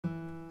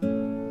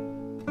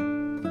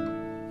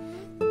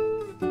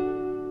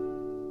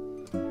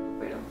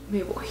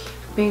me voy.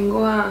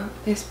 Vengo a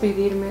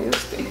despedirme de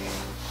ustedes.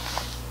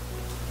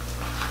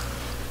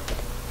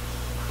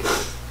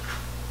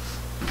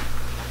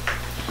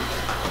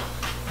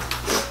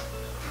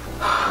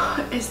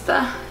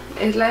 Esta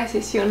es la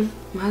decisión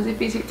más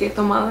difícil que he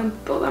tomado en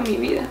toda mi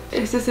vida.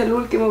 Este es el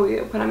último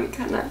video para mi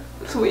canal.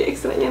 Los voy a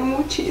extrañar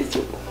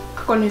muchísimo.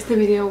 Con este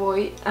video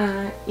voy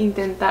a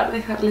intentar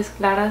dejarles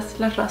claras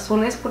las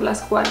razones por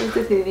las cuales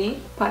decidí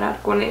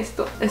parar con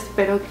esto.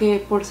 Espero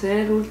que por ser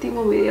el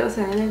último video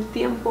se den el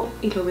tiempo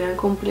y lo vean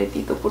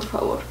completito, por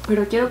favor.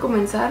 Pero quiero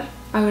comenzar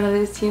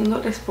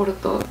agradeciéndoles por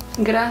todo.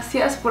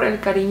 Gracias por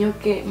el cariño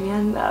que me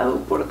han dado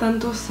por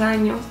tantos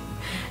años.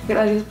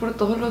 Gracias por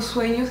todos los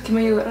sueños que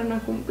me ayudaron a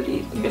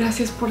cumplir.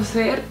 Gracias por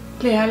ser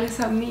leales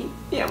a mí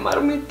y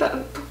amarme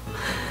tanto.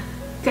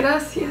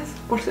 Gracias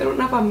por ser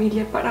una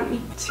familia para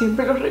mí.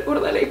 Siempre los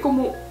recordaré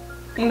como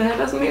una de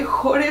las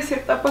mejores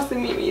etapas de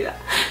mi vida.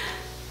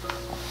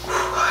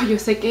 Yo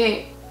sé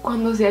que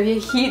cuando sea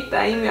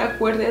viejita y me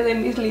acuerde de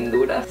mis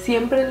linduras,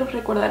 siempre los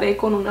recordaré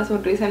con una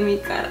sonrisa en mi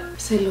cara.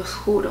 Se los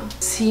juro,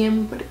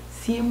 siempre,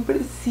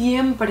 siempre,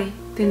 siempre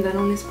tendrán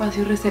un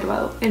espacio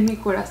reservado en mi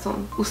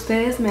corazón.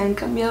 Ustedes me han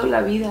cambiado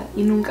la vida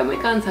y nunca me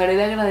cansaré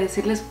de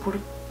agradecerles por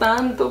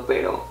tanto,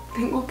 pero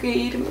tengo que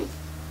irme.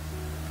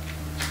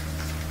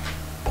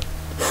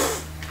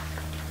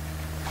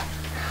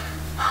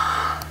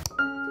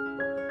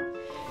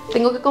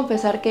 Tengo que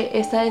confesar que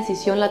esta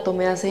decisión la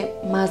tomé hace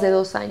más de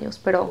 2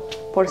 años, pero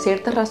por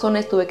ciertas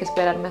razones tuve que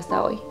esperarme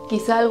hasta hoy.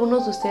 Quizá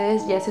algunos de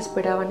ustedes ya se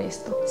esperaban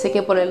esto. Sé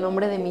que por el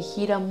nombre de mi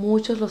gira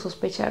muchos lo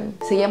sospecharon.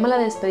 Se llama La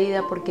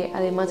Despedida porque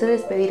además de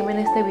despedirme en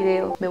este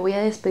video, me voy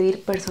a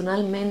despedir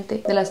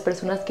personalmente de las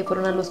personas que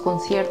fueron a los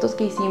conciertos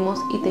que hicimos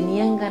y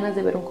tenían ganas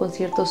de ver un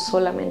concierto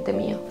solamente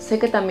mío. Sé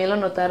que también lo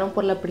notaron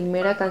por la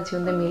primera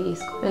canción de mi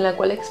disco, en la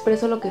cual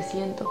expreso lo que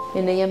siento.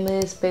 En ella me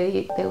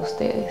despedí de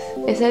ustedes.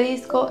 Ese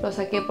disco lo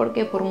saqué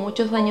porque por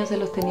muchos años se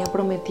los tenía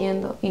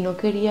prometiendo y no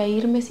quería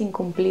irme sin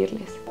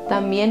cumplirles.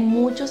 También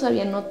muchos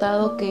habían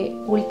notado que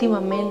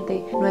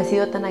últimamente no he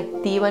sido tan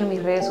activa en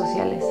mis redes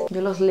sociales.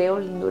 Yo los leo,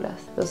 linduras.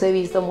 Los he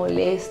visto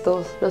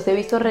molestos, los he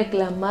visto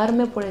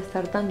reclamarme por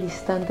estar tan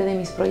distante de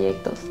mis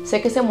proyectos.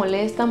 Sé que se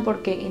molestan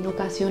porque en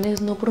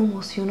ocasiones no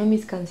promociono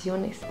mis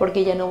canciones,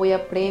 porque ya no voy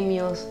a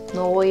premios,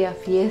 no voy a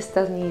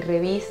fiestas ni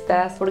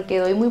revistas, porque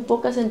doy muy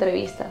pocas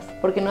entrevistas,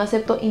 porque no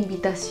acepto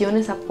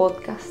invitaciones a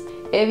podcast.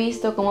 He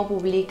visto cómo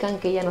publican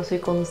que ya no soy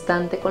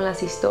constante con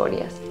las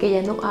historias, que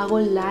ya no hago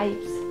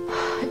lives.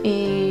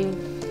 Y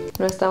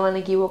no estaban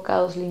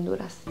equivocados,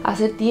 linduras.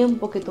 Hace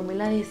tiempo que tomé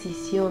la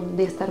decisión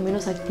de estar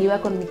menos activa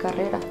con mi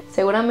carrera.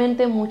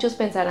 Seguramente muchos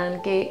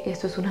pensarán que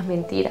esto es una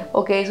mentira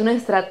o que es una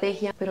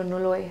estrategia, pero no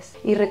lo es.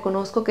 Y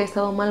reconozco que he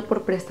estado mal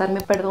por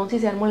prestarme perdón si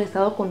se han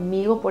molestado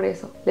conmigo por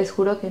eso. Les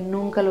juro que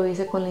nunca lo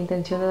hice con la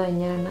intención de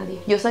dañar a nadie.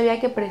 Yo sabía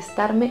que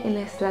prestarme en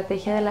la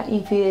estrategia de la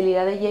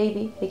infidelidad de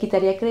JD le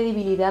quitaría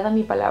credibilidad a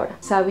mi palabra.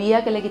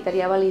 Sabía que le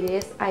quitaría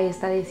validez a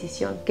esta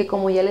decisión, que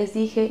como ya les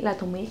dije, la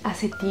tomé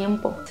hace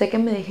tiempo. Sé que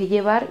me dejé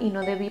llevar y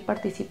no debí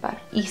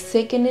participar. Y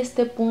sé que en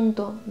este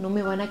punto no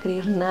me van a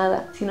creer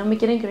nada. Si no me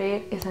quieren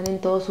creer, están en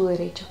todo su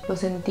derecho.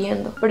 Los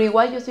entiendo. Pero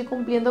igual yo estoy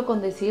cumpliendo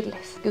con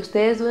decirles que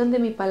ustedes duden de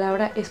mi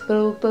palabra es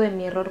producto de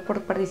mi error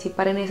por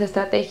participar en esa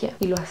estrategia.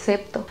 Y lo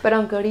acepto. Pero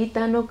aunque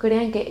ahorita no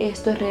crean que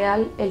esto es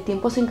real, el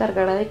tiempo se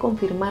encargará de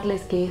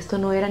confirmarles que esto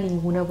no era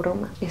ninguna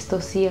broma.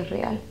 Esto sí es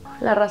real.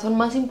 La razón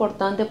más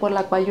importante por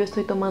la cual yo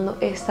estoy tomando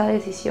esta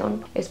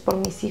decisión es por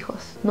mis hijos.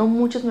 No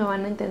muchos me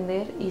van a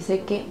entender y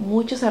sé que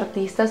muchos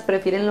artistas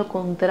prefieren lo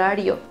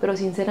contrario, pero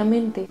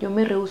sinceramente yo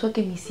me rehúso a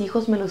que mis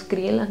hijos me los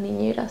críen las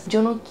niñeras.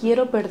 Yo no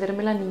quiero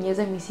perderme la niñez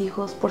de mis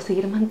hijos por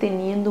seguir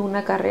manteniendo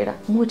una carrera.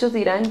 Muchos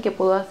dirán que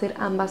puedo hacer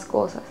ambas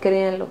cosas.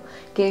 Créanlo,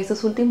 que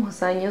estos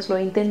últimos años lo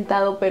he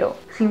intentado, pero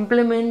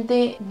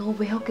simplemente no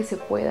veo que se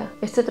pueda.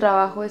 Este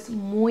trabajo es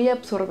muy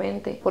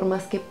absorbente. Por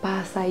más que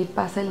pasa y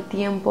pasa el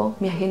tiempo,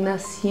 mi agenda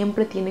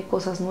siempre tiene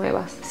cosas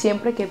nuevas.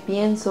 Siempre que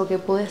pienso que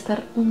puedo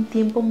estar un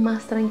tiempo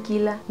más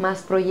tranquila,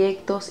 más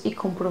proyectos y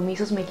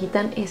compromisos me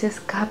quitan ese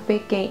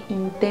escape que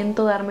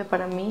intento darme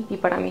para mí y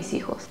para mis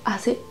hijos.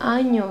 Hace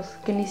años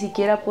que ni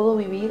siquiera puedo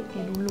vivir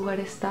en un lugar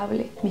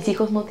estable. Mis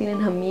hijos no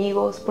tienen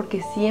amigos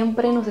porque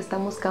siempre nos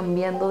estamos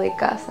cambiando de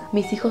casa.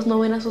 Mis hijos no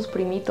ven a sus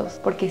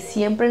primitos porque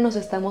siempre nos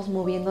estamos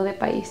moviendo de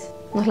país.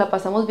 Nos la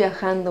pasamos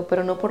viajando,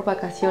 pero no por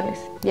vacaciones.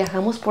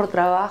 Viajamos por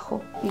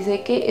trabajo. Y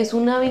sé que es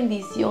una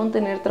bendición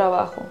tener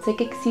trabajo. Sé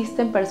que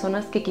existen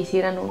personas que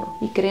quisieran uno.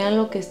 Y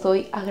créanlo que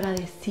estoy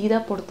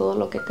agradecida por todo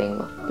lo que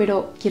tengo.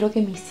 Pero quiero que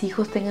mis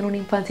hijos tengan una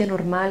infancia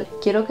normal.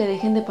 Quiero que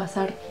dejen de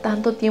pasar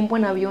tanto tiempo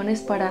en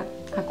aviones para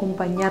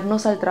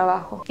acompañarnos al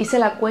trabajo. Hice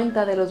la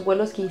cuenta de los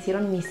vuelos que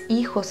hicieron mis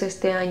hijos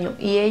este año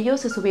y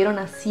ellos se subieron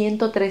a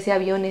 113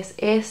 aviones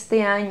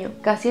este año,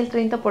 casi el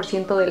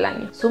 30% del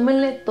año.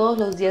 Súmenle todos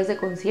los días de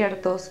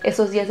conciertos,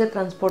 esos días de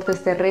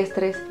transportes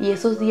terrestres y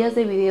esos días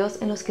de videos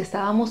en los que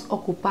estábamos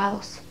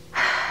ocupados.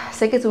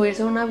 Sé que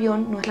subirse a un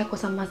avión no es la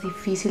cosa más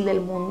difícil del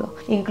mundo.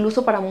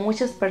 Incluso para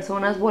muchas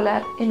personas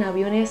volar en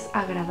avión es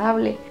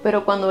agradable.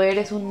 Pero cuando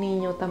eres un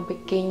niño tan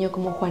pequeño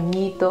como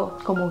Juanito,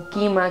 como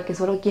Kima, que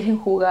solo quieren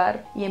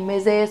jugar y en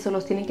vez de eso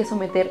los tienen que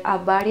someter a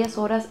varias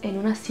horas en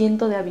un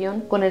asiento de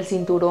avión con el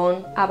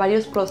cinturón, a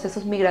varios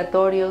procesos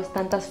migratorios,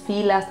 tantas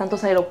filas,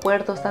 tantos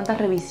aeropuertos, tantas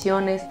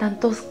revisiones,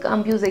 tantos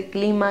cambios de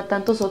clima,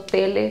 tantos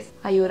hoteles,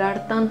 a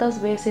llorar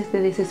tantas veces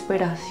de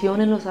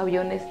desesperación en los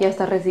aviones y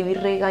hasta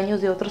recibir regaños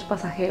de otros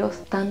pasajeros,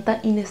 tanta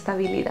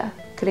inestabilidad,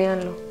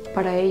 créanlo.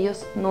 Para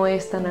ellos no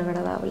es tan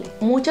agradable.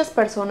 Muchas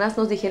personas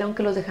nos dijeron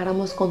que los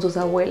dejáramos con sus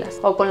abuelas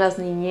o con las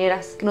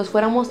niñeras, que nos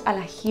fuéramos a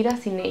la gira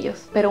sin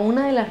ellos. Pero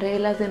una de las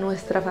reglas de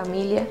nuestra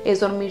familia es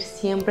dormir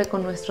siempre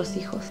con nuestros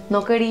hijos.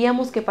 No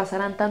queríamos que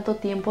pasaran tanto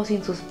tiempo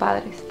sin sus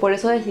padres. Por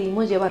eso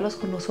decidimos llevarlos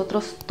con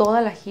nosotros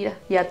toda la gira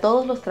y a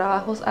todos los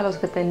trabajos a los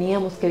que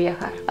teníamos que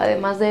viajar.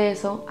 Además de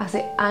eso,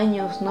 hace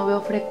años no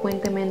veo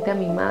frecuentemente a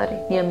mi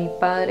madre, ni a mi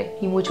padre,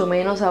 y mucho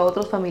menos a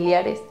otros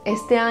familiares.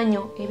 Este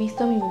año he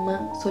visto a mi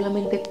mamá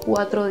solamente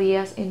 4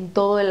 días en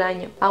todo el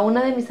año. A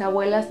una de mis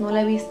abuelas no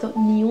la he visto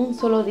ni un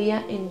solo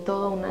día en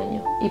todo un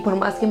año. Y por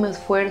más que me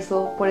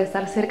esfuerzo por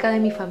estar cerca de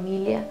mi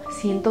familia,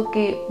 siento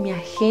que mi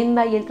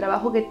agenda y el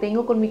trabajo que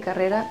tengo con mi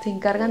carrera se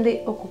encargan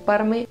de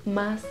ocuparme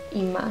más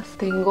y más.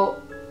 Tengo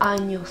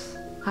años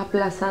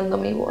aplazando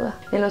mi boda.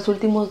 En los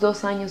últimos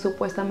 2 años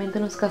supuestamente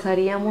nos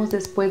casaríamos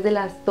después de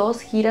las 2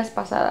 giras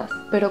pasadas,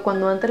 pero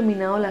cuando han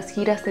terminado las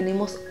giras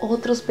tenemos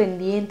otros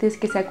pendientes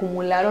que se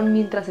acumularon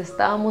mientras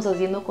estábamos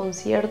haciendo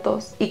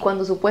conciertos, y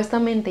cuando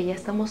supuestamente ya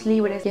estamos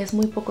libres ya es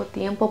muy poco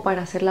tiempo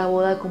para hacer la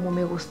boda como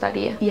me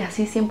gustaría. Y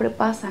así siempre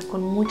pasa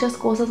con muchas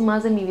cosas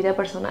más de mi vida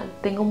personal.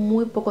 Tengo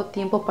muy poco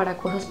tiempo para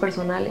cosas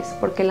personales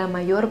porque la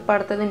mayor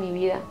parte de mi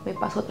vida me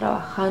paso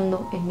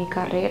trabajando en mi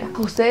carrera.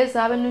 Ustedes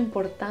saben lo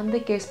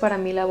importante que es para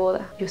mí la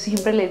boda. Yo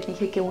siempre les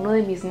dije que uno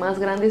de mis más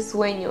grandes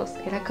sueños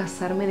era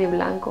casarme de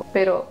blanco,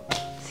 pero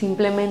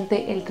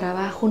simplemente el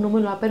trabajo no me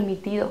lo ha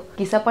permitido.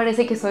 Quizá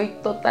parece que soy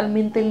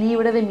totalmente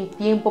libre de mi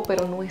tiempo,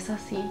 pero no es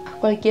así.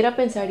 Cualquiera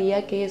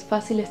pensaría que es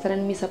fácil estar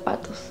en mis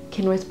zapatos,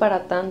 que no es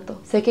para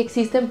tanto. Sé que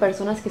existen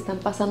personas que están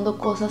pasando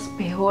cosas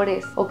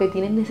peores o que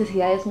tienen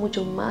necesidades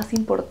mucho más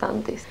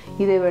importantes,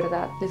 y de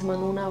verdad les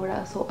mando un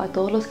abrazo a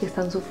todos los que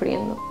están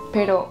sufriendo.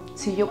 Pero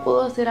si yo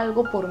puedo hacer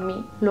algo por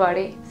mí, lo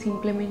haré,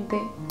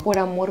 simplemente por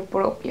amor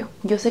propio.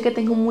 Yo sé que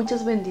tengo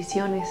muchas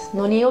bendiciones.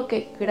 No niego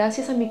que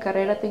gracias a mi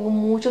carrera tengo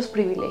muchos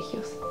privilegios.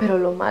 Pero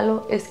lo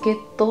malo es que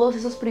todos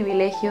esos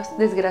privilegios,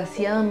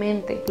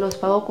 desgraciadamente, los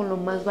pago con lo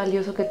más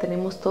valioso que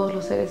tenemos todos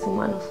los seres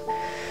humanos.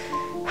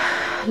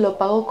 Lo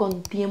pago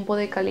con tiempo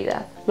de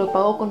calidad, lo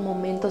pago con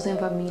momentos en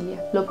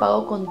familia, lo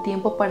pago con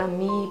tiempo para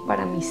mí,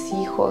 para mis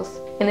hijos.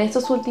 En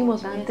estos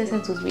últimos instantes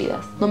en sus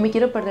vidas, no me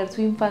quiero perder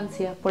su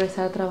infancia por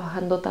estar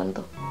trabajando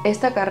tanto.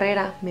 Esta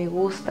carrera me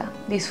gusta,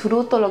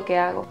 disfruto lo que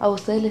hago. A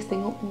ustedes les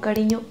tengo un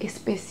cariño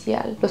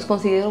especial, los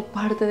considero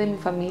parte de mi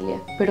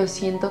familia, pero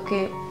siento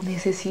que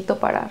necesito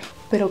parar.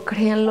 Pero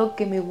créanlo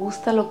que me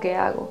gusta lo que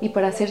hago, y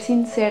para ser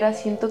sincera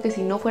siento que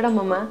si no fuera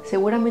mamá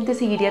seguramente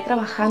seguiría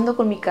trabajando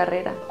con mi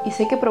carrera, y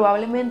sé que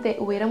probablemente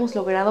hubiéramos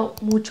logrado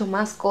mucho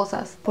más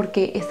cosas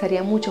porque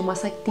estaría mucho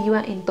más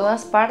activa en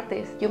todas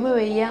partes. Yo me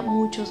veía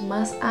muchos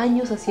más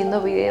años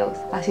haciendo videos,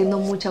 haciendo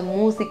mucha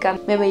música,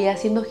 me veía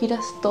haciendo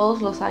giras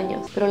todos los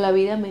años, pero la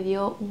vida me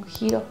dio un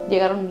giro.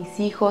 Llegaron mis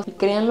hijos y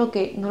créanlo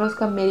que no los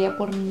cambiaría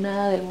por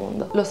nada del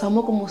mundo. Los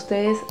amo como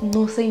ustedes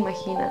no se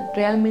imaginan.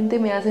 Realmente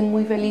me hacen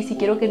muy feliz y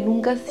quiero que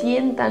nunca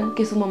sientan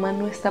que su mamá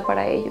no está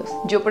para ellos.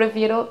 Yo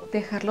prefiero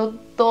dejarlo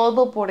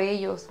todo por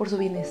ellos, por su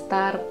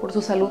bienestar, por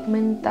su salud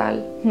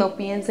mental. No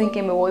piensen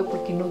que me voy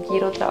porque no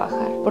quiero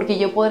trabajar, porque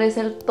yo podré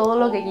ser todo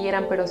lo que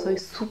quieran, pero soy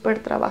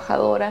súper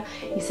trabajadora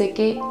y sé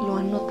que lo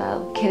han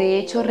notado, que de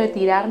hecho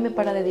retirarme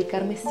para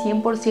dedicarme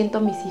 100% a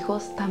mis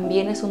hijos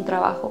también es un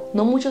trabajo.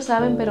 No muchos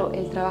saben, pero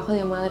el trabajo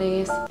de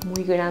madre es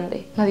muy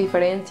grande. La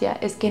diferencia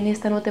es que en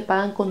esta no te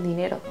pagan con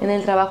dinero. En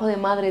el trabajo de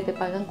madre te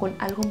pagan con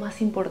algo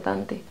más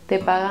importante, te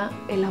paga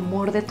el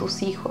amor de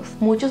tus hijos.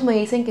 Muchos me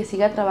dicen que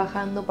siga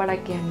trabajando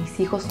para que a mis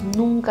hijos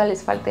nunca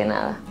les falte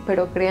nada,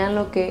 pero crean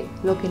lo que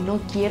no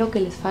quiero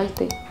que les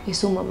falte es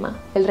su mamá.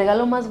 El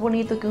regalo más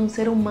bonito que un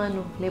ser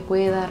humano le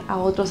puede dar a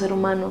otro ser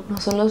humano no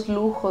son los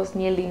lujos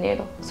ni el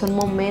dinero, son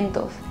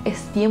momentos, es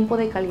tiempo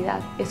de calidad,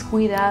 es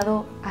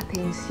cuidado,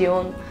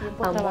 atención,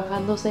 amor,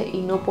 trabajándose,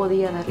 y no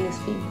podía darles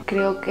fin.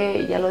 Creo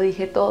que ya lo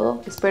dije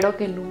todo, espero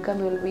que nunca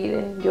me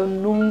olviden, yo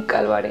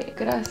nunca lo haré.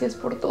 Gracias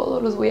por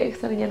todo, los voy a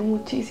extrañar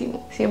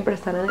muchísimo, siempre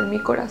estarán en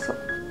mi corazón.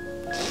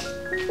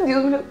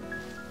 Dios mío.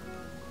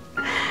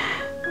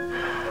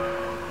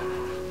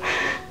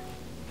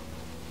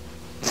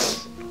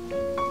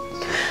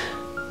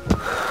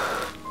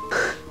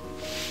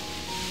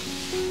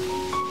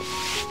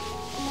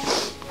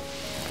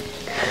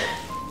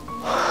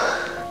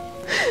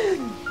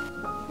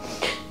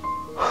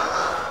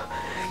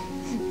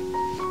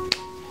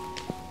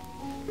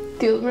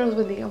 Dios me los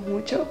bendiga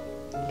mucho.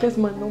 Les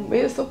mando un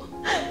beso.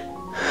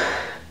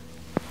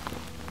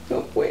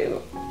 No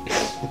puedo.